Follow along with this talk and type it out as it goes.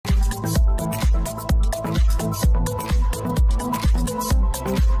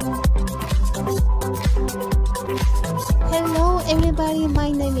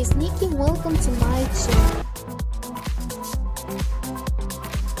welcome to my channel.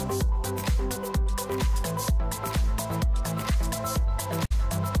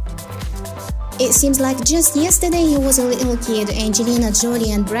 It seems like just yesterday he was a little kid. Angelina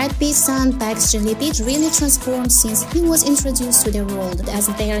Jolie and Brad Pitt's son Pax Thien really transformed since he was introduced to the world as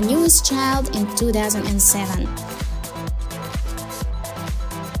their newest child in 2007.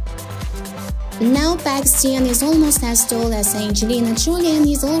 Now Pax Thien is almost as tall as Angelina Jolie and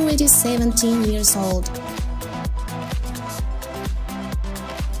is already 17 years old.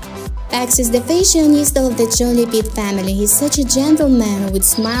 Pax is the fashionista of the Jolie Pitt family. He's such a gentleman with a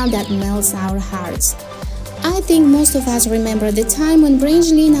smile that melts our hearts. I think most of us remember the time when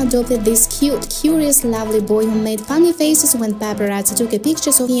Brangelina adopted this cute, curious, lovely boy who made funny faces when paparazzi took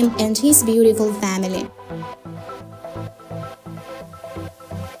pictures of him and his beautiful family.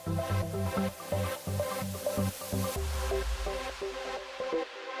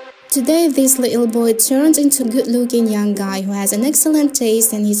 Today, this little boy turns into a good-looking young guy who has an excellent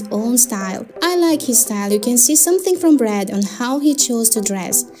taste and his own style. I like his style. You can see something from Brad on how he chose to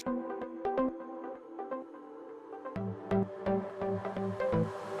dress.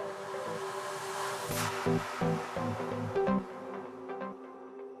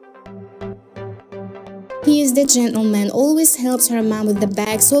 He is the gentleman, always helps her mom with the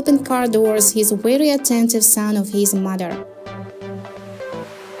bags, open car doors. He's a very attentive son of his mother.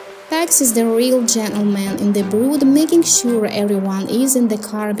 Pax is the real gentleman in the brood, making sure everyone is in the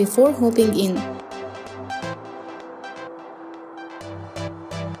car before hopping in.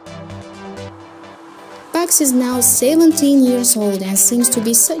 Pax is now 17 years old and seems to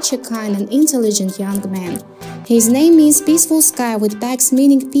be such a kind and intelligent young man. His name means peaceful sky, with Pax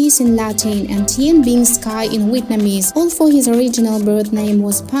meaning peace in Latin and Thien being sky in Vietnamese, although his original birth name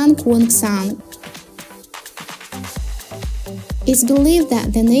was Pan Quang Sang. It's believed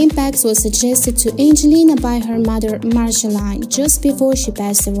that the name Pax was suggested to Angelina by her mother Brangelina just before she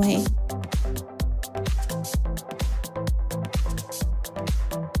passed away.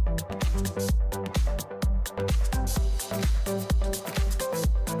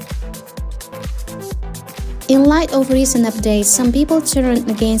 In light of recent updates, some people turned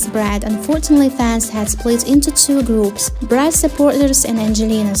against Brad. Unfortunately, fans had split into two groups, Brad supporters and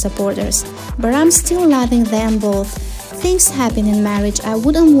Angelina supporters. But I'm still loving them both. Things happen in marriage. I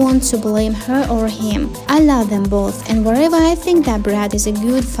wouldn't want to blame her or him. I love them both, and wherever I think that Brad is a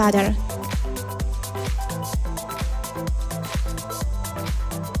good father.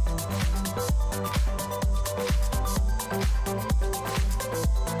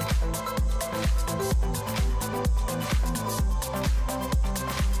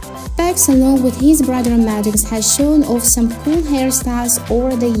 Pax, along with his brother Maddox, has shown off some cool hairstyles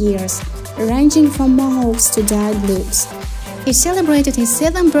over the years, ranging from mohawks to dyed looks. He celebrated his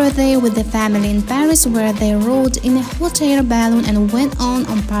 7th birthday with the family in Paris, where they rode in a hot air balloon and went on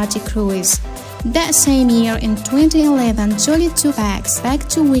party cruise. That same year, in 2011, Jolie took Pax back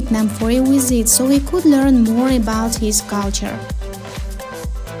to Vietnam for a visit so he could learn more about his culture.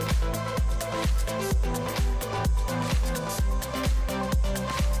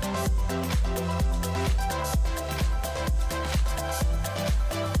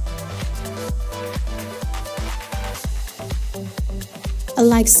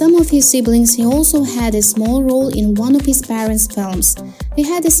 Like some of his siblings, he also had a small role in one of his parents' films. He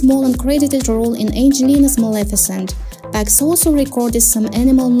had a small uncredited role in Angelina's Maleficent. Pax also recorded some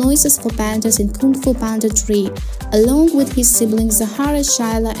animal noises for pandas in Kung Fu Panda 3, along with his siblings Zahara,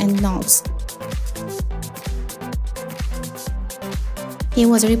 Shyla and Knox. He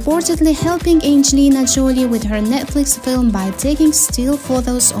was reportedly helping Angelina Jolie with her Netflix film by taking still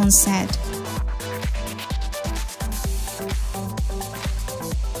photos on set.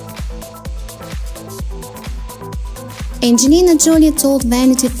 Angelina Jolie told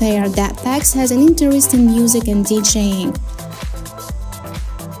Vanity Fair that Pax has an interest in music and DJing.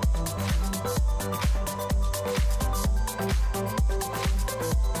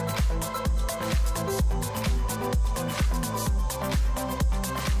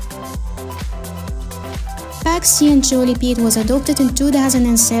 Pax Thien Jolie Pitt was adopted in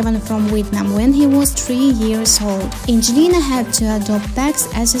 2007 from Vietnam when he was 3 years old. Angelina had to adopt Pax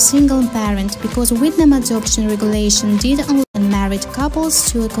as a single parent because Vietnam adoption regulation didn't allow married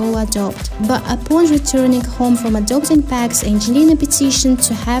couples to co-adopt. But upon returning home from adopting Pax, Angelina petitioned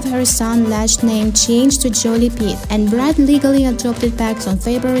to have her son's last name changed to Jolie Pitt, and Brad legally adopted Pax on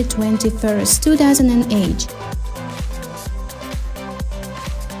February 21, 2008.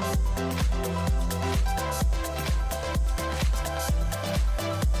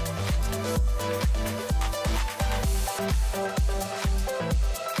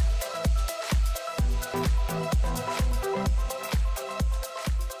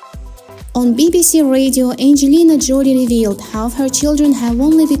 On BBC Radio, Angelina Jolie revealed how her children have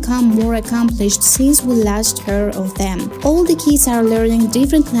only become more accomplished since we last heard of them. All the kids are learning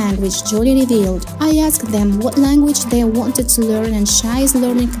different language, Jolie revealed. I asked them what language they wanted to learn, and Shai is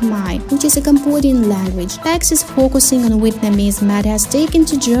learning Khmer, which is a Cambodian language. Pax is focusing on Vietnamese, Matt has taken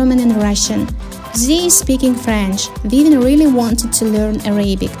to German and Russian. Z is speaking French, Vivian really wanted to learn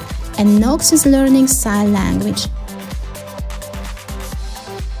Arabic, and Knox is learning sign language.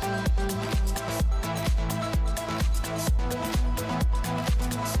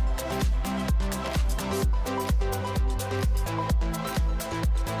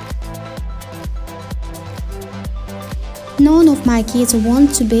 None of my kids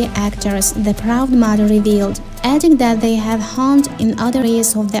want to be actors, the proud mother revealed, adding that they have honed in other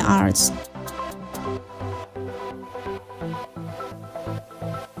areas of the arts.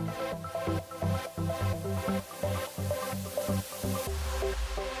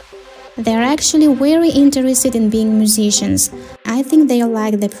 They're actually very interested in being musicians. I think they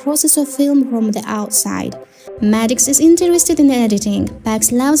like the process of film from the outside. Maddox is interested in editing.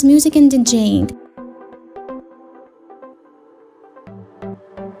 Pax loves music and DJing.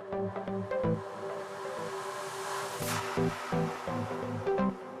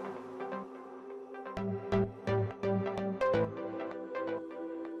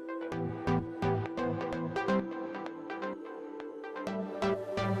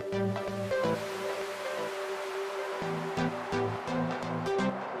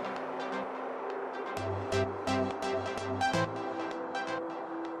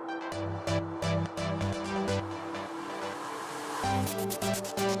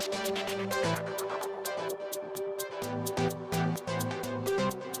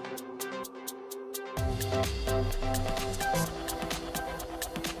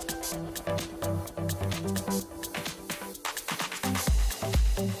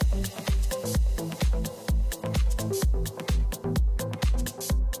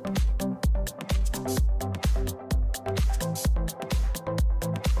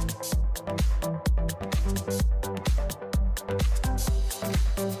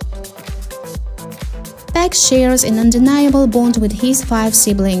 Pax shares an undeniable bond with his 5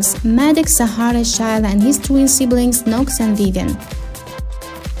 siblings, Maddox, Sahara, Shyla, and his twin siblings Knox and Vivian.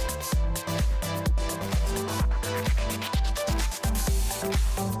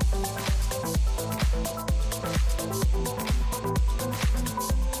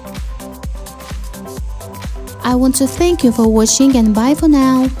 I want to thank you for watching, and bye for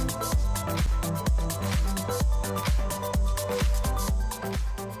now.